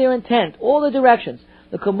all of their intent, all the directions,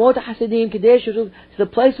 the Kamot Hasidim, to the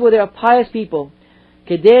place where there are pious people.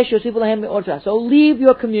 So leave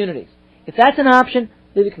your communities. If that's an option,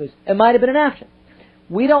 leave your communities. It might have been an option.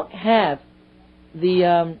 We don't have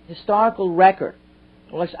the historical record.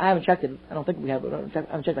 Well, I haven't checked it. I don't think we have. I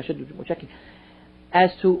haven't checked. I should do more checking.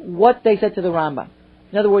 As to what they said to the Rambam.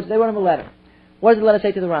 In other words, they wrote him a letter. What does the letter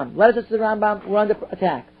say to the Rambam? The letter says to the Rambam, we're under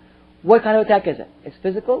attack. What kind of attack is it? It's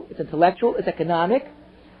physical, it's intellectual, it's economic,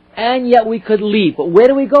 and yet we could leave. But where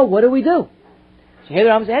do we go? What do we do? So here the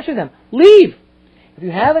Rambam is answering them. Leave! If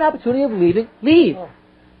you have an opportunity of leaving, leave. Oh.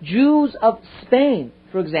 Jews of Spain,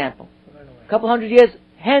 for example, a couple hundred years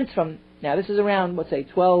hence from now, this is around, let's say,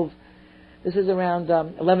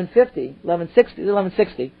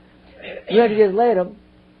 1160. 300 years later,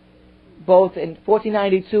 both in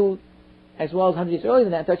 1492 as well as 100 years earlier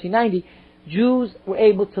than that, 1390, Jews were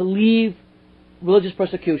able to leave religious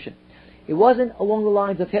persecution. It wasn't along the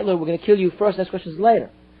lines of Hitler, we're going to kill you first, ask questions later.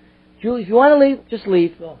 Jews, if you want to leave, just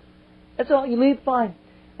leave. Go. That's all. You leave, fine.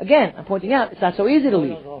 Again, I'm pointing out, it's not so easy to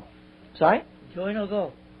leave. Sorry? Join or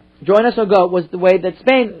go. Join us or go was the way that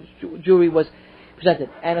Spain Jewry was presented.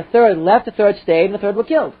 And a third left, a third stayed, and a third were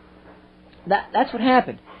killed. That's what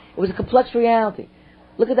happened. It was a complex reality.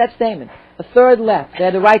 Look at that statement. A third left. They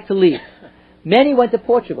had the right to leave. Many went to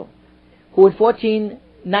Portugal, who in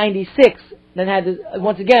 1496 then had this,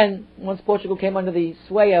 once Portugal came under the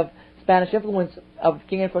sway of Spanish influence of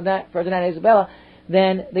King Ferdinand Isabella,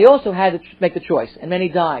 then they also had to make the choice, and many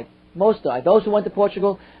died. Most died. Those who went to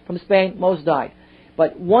Portugal from Spain, most died.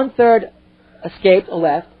 But 1/3 escaped or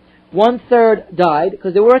left. 1/3 died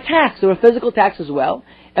because there were attacks. There were physical attacks as well.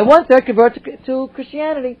 And 1/3 converted to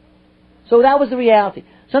Christianity. So that was the reality.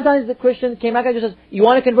 Sometimes the Christian came back and just says, you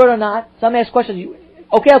want to convert or not? Some ask questions.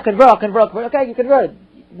 Okay, I'll convert. Okay, you converted.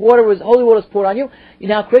 Holy water was poured on you. You're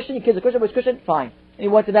now Christian. Your kids are Christian. Everybody's Christian. Fine. And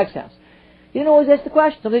you went to the next house. You didn't always ask the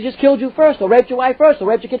question. Somebody just killed you first, or raped your wife first, or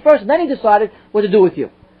raped your kid first, and then he decided what to do with you.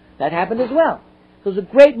 That happened as well. Those are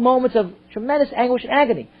great moments of tremendous anguish and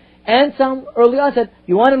agony. And some early on said,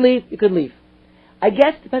 you want to leave, you could leave. I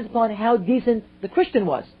guess it depends upon how decent the Christian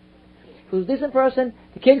was. If he was a decent person,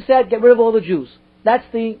 the king said, get rid of all the Jews. That's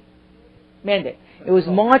the mandate. It was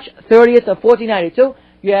March 30th of 1492.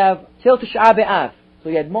 You have till Tisha B'Av. So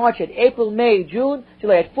you had March, you had April, May, June,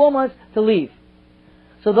 July. You had 4 months to leave.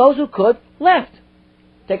 So those who could, left.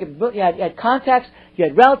 You had contacts, you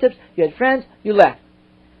had relatives, you had friends, you left.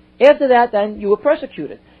 After that, then, you were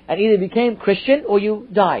persecuted. And either became Christian or you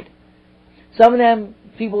died. Some of them,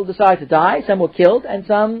 people decided to die, some were killed, and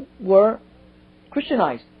some were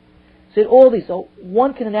Christianized. So all these. So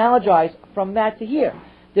one can analogize from that to here.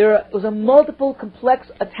 There was a multiple, complex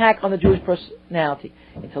attack on the Jewish personality.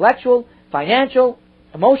 Intellectual, financial,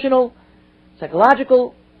 emotional,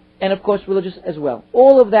 psychological, and of course religious as well.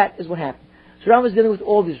 All of that is what happened. So Rambam is dealing with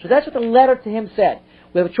all these. So that's what the letter to him said.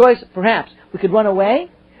 We have a choice, perhaps. We could run away.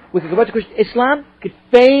 We could convert to Islam. We could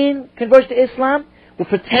feign convert to Islam. We'll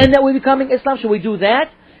pretend that we're becoming Islam. Should we do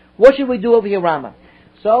that? What should we do over here, Rambam?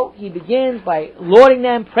 So he begins by lauding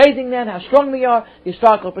them, praising them, how strong they are, the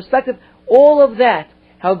historical perspective, all of that,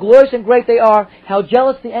 how glorious and great they are, how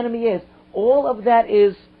jealous the enemy is. All of that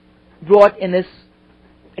is brought in this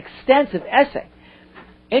extensive essay.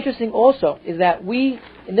 Interesting also is that we,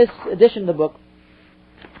 in this edition of the book,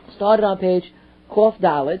 started on page Kof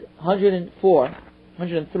Daled,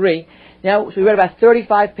 103. Now, so we read about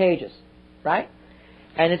 35 pages, right?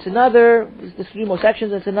 And it's another, there's 3 more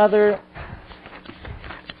sections, it's another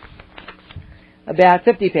about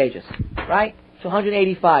 50 pages, right? to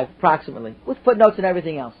 185, approximately, with footnotes and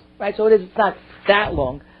everything else. Right? So it's not that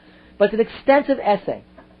long, but it's an extensive essay.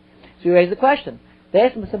 So you raise the question. They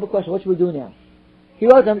asked him a simple question: what should we do now? He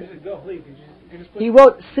wrote them. He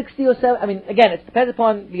wrote 60 or 7. I mean, again, it depends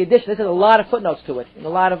upon the edition. This has a lot of footnotes to it, and a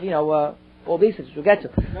lot of all these things which we'll get to.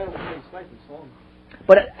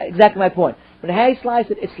 But exactly my point. When Harry sliced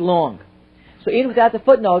it, it's long. So even without the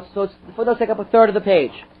footnotes, the footnotes take up a third of the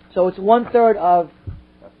page. So it's 1/3 of.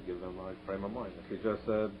 Have to give them a frame of mind. If you just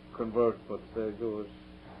said convert but say Jewish,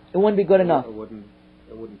 it wouldn't be good enough. It wouldn't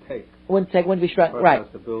take. It wouldn't take. Wouldn't be strong. Right.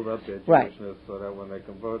 Has to build up their Jewishness right. so that when they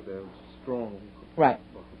convert, they're strong. Right.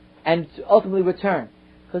 And to ultimately return,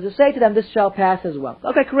 because to say to them, "This shall pass" as well.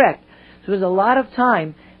 Okay, correct. So there's a lot of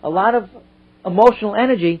time, a lot of emotional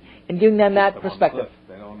energy in giving them that perspective.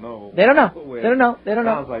 They don't know. They don't know. They don't know. They don't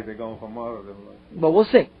know. Sounds like they're going from one of them. But we'll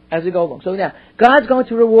see as we go along. So now, God's going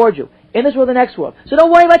to reward you in this world and the next world. So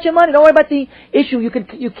don't worry about your money. Don't worry about the issue. You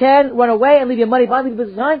can run away and leave your money behind, leave your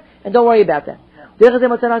business behind, and don't worry about that.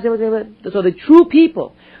 So the true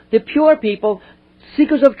people, the pure people,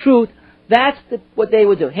 seekers of truth, that's what they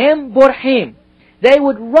would do. Him borhim. They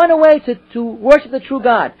would run away to worship the true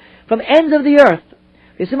God from ends of the earth.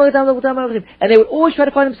 And they would always try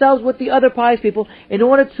to find themselves with the other pious people in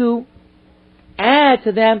order to add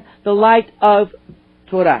to them the light of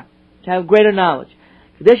Torah, to have greater knowledge.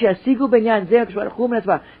 In order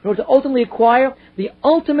to ultimately acquire the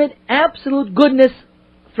ultimate absolute goodness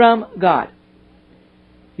from God.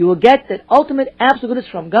 You will get that ultimate absolute goodness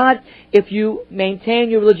from God if you maintain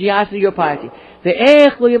your religiosity, your piety.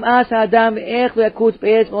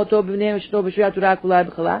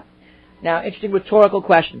 Now, interesting rhetorical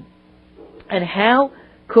question. And how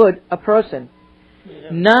could a person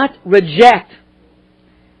not reject,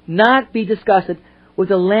 not be disgusted with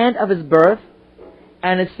the land of his birth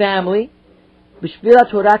and his family for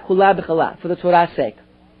the Torah's sake?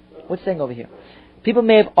 What's saying over here? People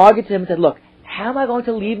may have argued to him and said, look, how am I going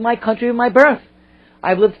to leave my country of my birth?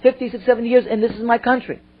 I've lived 50, 60, 70 years and this is my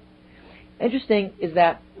country. Interesting is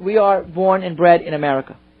that we are born and bred in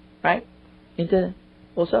America. Right?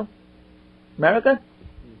 Also? America?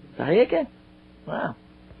 Wow.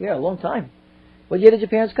 Yeah, a long time. What year did your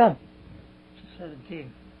parents come?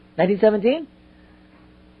 1917?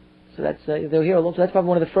 So that's they were here a long time. So that's probably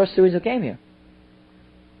one of the first Syrians who came here.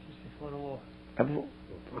 Just before the war.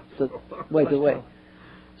 Wait.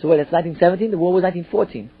 So wait, that's 1917? The war was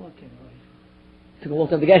 1914. It took a long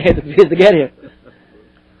time to get here. It took years to get here.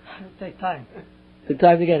 It'll take time. Took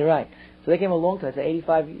time to get here, right. So they came a long time, so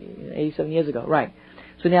 85, 87 years ago, right.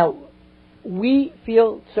 So now, we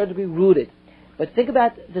feel certain to be rooted. But think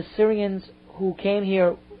about the Syrians who came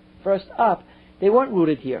here first up. They weren't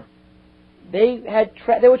rooted here. They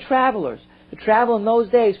were travelers. To travel in those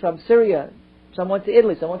days from Syria, some went to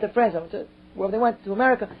Italy, some went to France, some went to wherever they went, to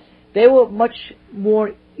America. They were much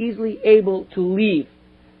more easily able to leave.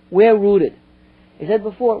 We're rooted. He said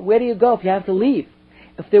before, where do you go if you have to leave?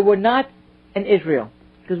 If there were not an Israel,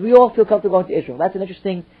 because we all feel comfortable going to Israel. That's an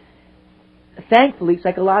interesting, thankfully,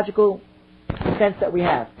 psychological sense that we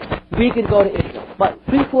have. We can go to Israel. But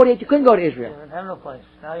pre-48, you couldn't go to Israel. You didn't have no place.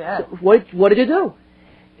 Now you have. So what did you do?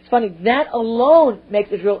 It's funny, that alone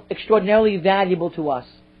makes Israel extraordinarily valuable to us.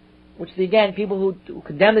 Which, again, people who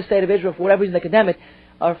condemn the state of Israel, for whatever reason they condemn it,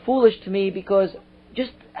 are foolish to me, because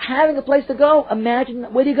just having a place to go,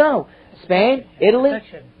 imagine, where do you go? Spain? Italy?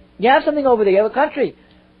 You have something over there, you have a country.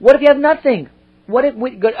 What if you have nothing? What if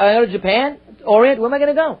we go to Japan? Orient? Where am I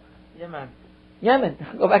going to go? Yemen.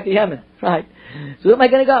 Go back to Yemen. Right. So where am I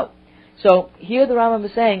going to go? So here the Rambam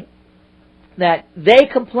is saying that they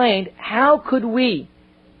complained, how could we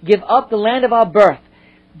give up the land of our birth?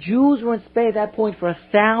 Jews were in Spain at that point for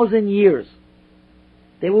 1,000 years.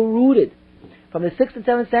 They were rooted from the 6th and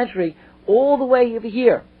 7th century all the way over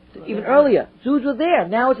here, even earlier. Jews were there.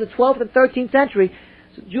 Now it's the 12th and 13th century.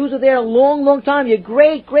 So Jews were there a long, long time. Your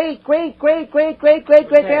great parents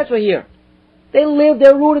were here. They lived,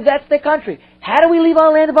 they're rooted, that's their country. How do we leave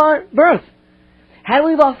our land of our birth? How do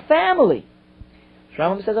we leave our family?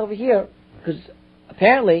 Rambam says over here, because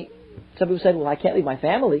apparently some people said, well, I can't leave my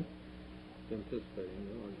family.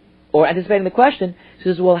 Or anticipating the question, he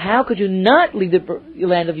says, well, how could you not leave the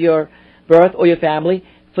land of your birth or your family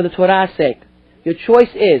for the Torah's sake? Your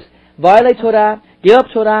choice is violate Torah, give up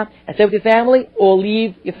Torah, and stay with your family, or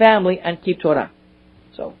leave your family and keep Torah.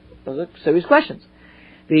 So, those are serious questions.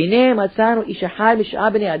 And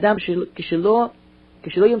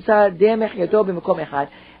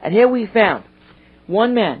here we found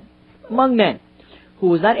one man, among men, who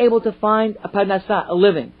was not able to find a parnasa, a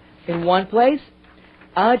living, in one place,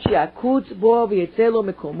 until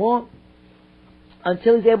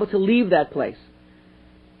he's able to leave that place.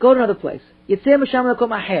 go to another place. If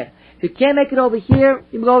you can't make it over here,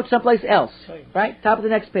 you go to someplace else. Right? Top of the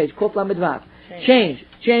next page. Change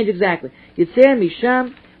exactly.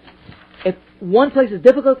 If one place is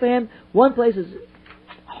difficult for him, one place is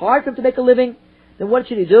hard for him to make a living, then what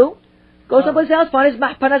should he do? Go someplace else. Find his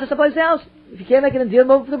mahpanas someplace else. If you can't make it in Deal,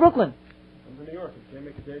 move to Brooklyn. Come to New York. If you can't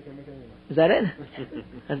make it there, you can't make it anywhere. Is that it?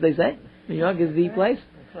 As they say? New York is the place?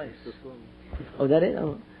 Oh, is that it?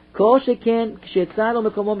 Oh.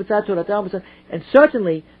 And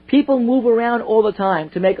certainly, people move around all the time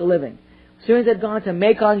to make a living. Syrians had gone to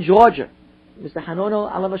Macon, Georgia. Mr.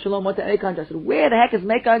 Hanono, Alav Shalom, went to Macon, Georgia. I said, where the heck is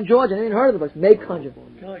Macon, Georgia? I didn't even heard of the place. Macon,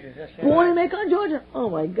 Georgia. Born in Macon, Georgia? Oh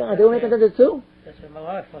my God, they were in Macon, Georgia too? That's where my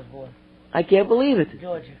wife was born. I can't believe it.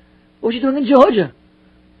 Georgia. What was she doing in Georgia?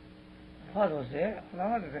 My father was there. My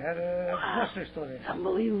mother had a grocery store there. It's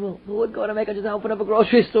unbelievable. Who would go to Macon just open up a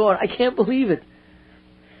grocery store? I can't believe it.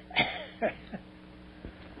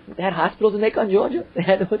 They had hospitals in Macon, Georgia. They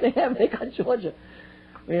had what they have in Macon, Georgia.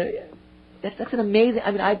 I mean, that's an amazing.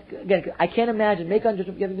 I mean, I can't imagine Macon,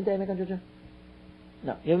 Georgia. You ever been to Macon, Georgia?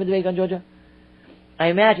 No, you ever been to Macon, Georgia? I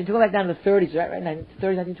imagine. To go back down to the 30s, right?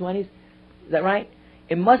 30s, 1920s. Is that right?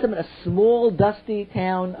 It must have been a small, dusty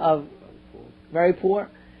town of very poor.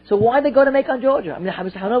 So why did they go to Macon, Georgia? I mean,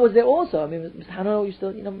 Mr. Hanono was there also. I mean, Mr. Hanono, you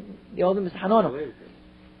still, the older Mr. Hanono.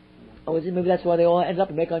 Oh, is it? Maybe that's why they all ended up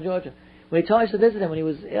in Macon, Georgia. When he told us to visit him when he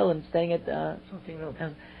was ill and staying at something new.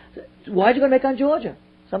 Why'd you go to Macon, Georgia?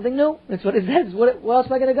 Something new. That's what it says. Where else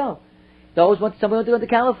am I going to go? Somebody went to go to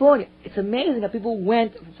California. It's amazing that people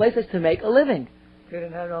went from places to make a living. They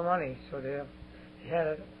didn't have no money, so they had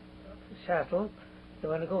a shuttle. They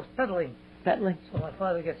want to go peddling. Peddling. So my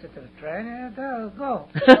father gets into the train and go.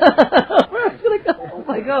 Where else going to go? Oh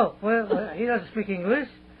my God. Well, he doesn't speak English.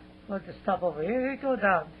 Want to stop over here? He go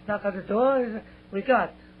down. Knock on the door. We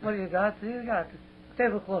got. What do you got? You got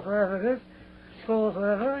tablecloth, wherever it is, stools,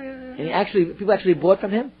 whatever. And people actually bought from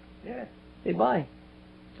him? Yeah. They buy.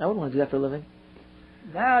 I wouldn't want to do that for a living.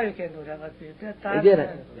 Now you can do that. But that time They did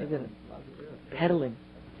it. Peddling.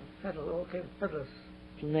 Okay, peddlers.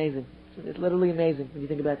 It's amazing. It's literally amazing when you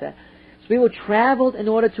think about that. So people traveled in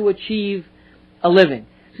order to achieve a living.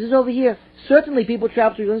 This is over here. Certainly people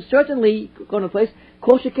travel to living. Certainly going to a place.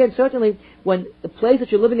 Certainly when the place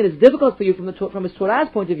that you're living in is difficult for you from his Torah's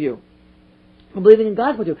point of view, from believing in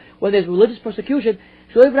God's point of view, when there's religious persecution,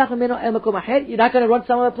 you're not going to run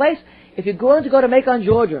some other place. If you're going to go to Macon,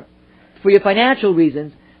 Georgia, for your financial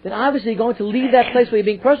reasons, then obviously you're going to leave that place where you're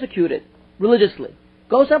being persecuted religiously.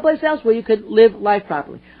 Go someplace else where you could live life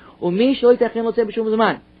properly.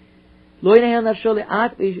 לא ינהל נפשו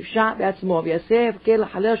לאט וישע בעצמו ויעשה הפקר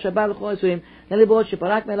לחלל שבת לכל היסורים לליבו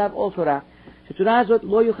שפרק מאליו עול תורה שתורה הזאת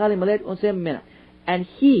לא יוכל למלט עונשי ממנה. And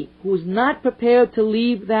he who is not prepared to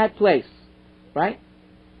leave that place, right?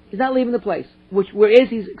 He's not leaving the place, whereas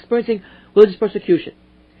he's experiencing religious persecution.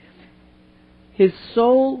 His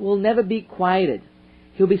soul will never be quieted.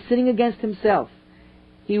 He'll be sinning against himself.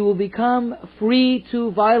 He will become free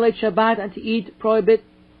to violate Shabbat and to eat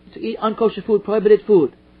unkosher food, prohibited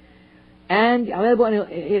food. And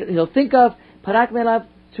he'll think of parak melav,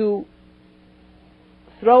 to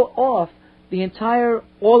throw off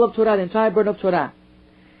all of Torah, the entire burden of Torah.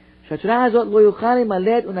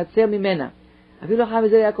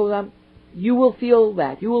 You will feel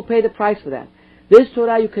that. You will pay the price for that. This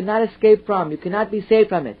Torah you cannot escape from. You cannot be saved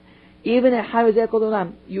from it. Even at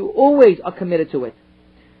you always are committed to it.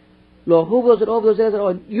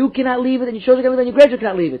 You cannot leave it, and your children cannot leave it, and your grandchildren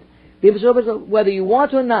cannot leave it. Whether you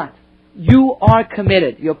want to or not, you are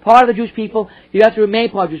committed. You're part of the Jewish people. You have to remain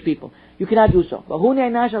part of the Jewish people. You cannot do so.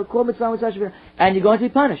 And you're going to be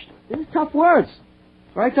punished. These are tough words.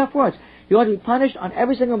 Very tough words. You're going to be punished on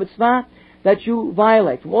every single mitzvah that you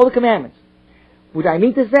violate, from all the commandments. Which I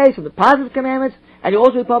mean to say, from the positive commandments, and you'll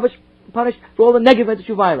also be punished for all the negative that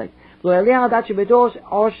you violate.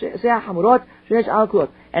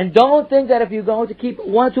 And don't think that if you're going to keep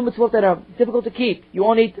one or two mitzvot that are difficult to keep, you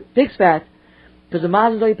won't eat pig's fat, because the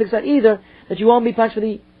Muslims don't eat pig's fat either, that you won't be punished for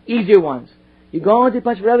the easier ones. You're going to be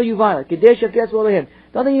punished for whatever you violate. Don't think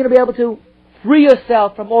you're going to be able to free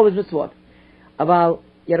yourself from all these mitzvot. About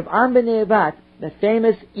HaRambam ben Egeret, the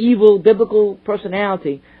famous evil biblical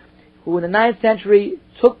personality, who in the 9th century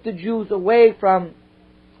took the Jews away from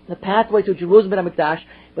the pathway to Jerusalem and Mikdash,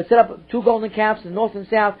 but set up 2 golden calves in the north and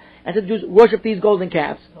south, and said the Jews worship these golden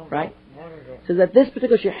calves, right? So that this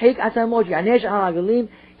particular Sheikh Asamoj Yanesh al-Agalim,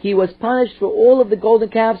 he was punished for all of the golden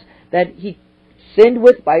calves that he sinned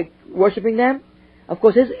with by worshipping them. Of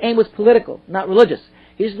course, his aim was political, not religious.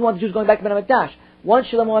 He just wanted the Jews going back to Ben Mikdash. Once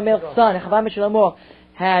Shlomo HaMelech's son, Chavam Shlomo,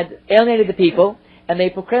 had alienated the people, and they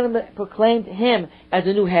proclaimed him as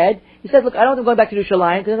a new head, he said, look, I don't want them going back to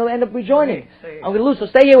Yerushalayim because they'll end up rejoining. I'm going to lose, so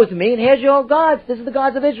stay here with me, and here's your gods. This is the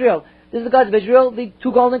gods of Israel. This is the gods of Israel, the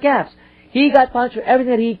 2 golden calves. He got punished for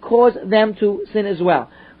everything that he caused them to sin as well.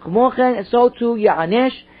 And so too,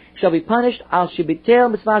 Ya'anesh shall be punished, al shibitel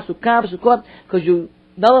mitzvah sukkah, because you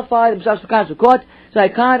nullified the mitzvah sukkah and sukkot. So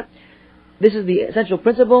Ikar, this is the essential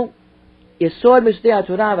principle. Yesod Mishdei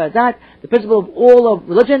Torah v'Adat, the principle of all of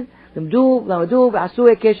religion.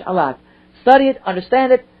 Study it,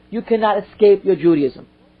 understand it. You cannot escape your Judaism.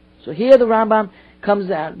 So here the Rambam comes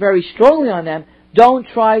out very strongly on them. Don't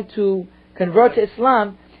try to convert to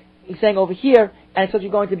Islam. He's saying over here, and so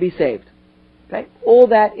you're going to be saved. Okay? All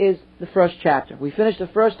that is the first chapter. We finished the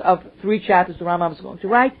first of 3 chapters the Rambam is going to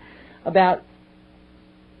write about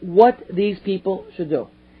what these people should do.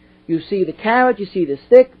 You see the carrot, you see the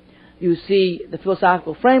stick, you see the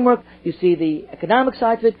philosophical framework, you see the economic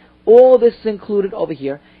side of it. All this is included over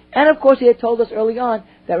here. And of course he had told us early on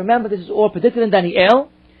that, remember, this is all predicted in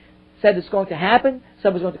Daniel. Said it's going to happen.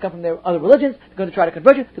 Someone's going to come from their other religions. They're going to try to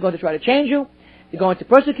convert you. They're going to try to change you. They're going to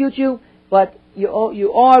persecute you. But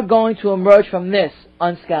you are going to emerge from this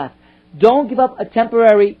unscathed. Don't give up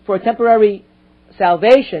for a temporary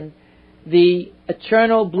salvation, the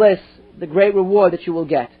eternal bliss, the great reward that you will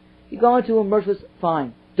get. You're going to emerge with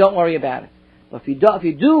fine. Don't worry about it. But if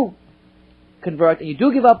you do convert and you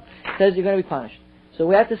do give up, it says you're going to be punished. So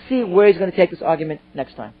we have to see where he's going to take this argument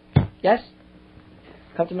next time. Yes?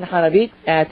 Come to Menachem Avit at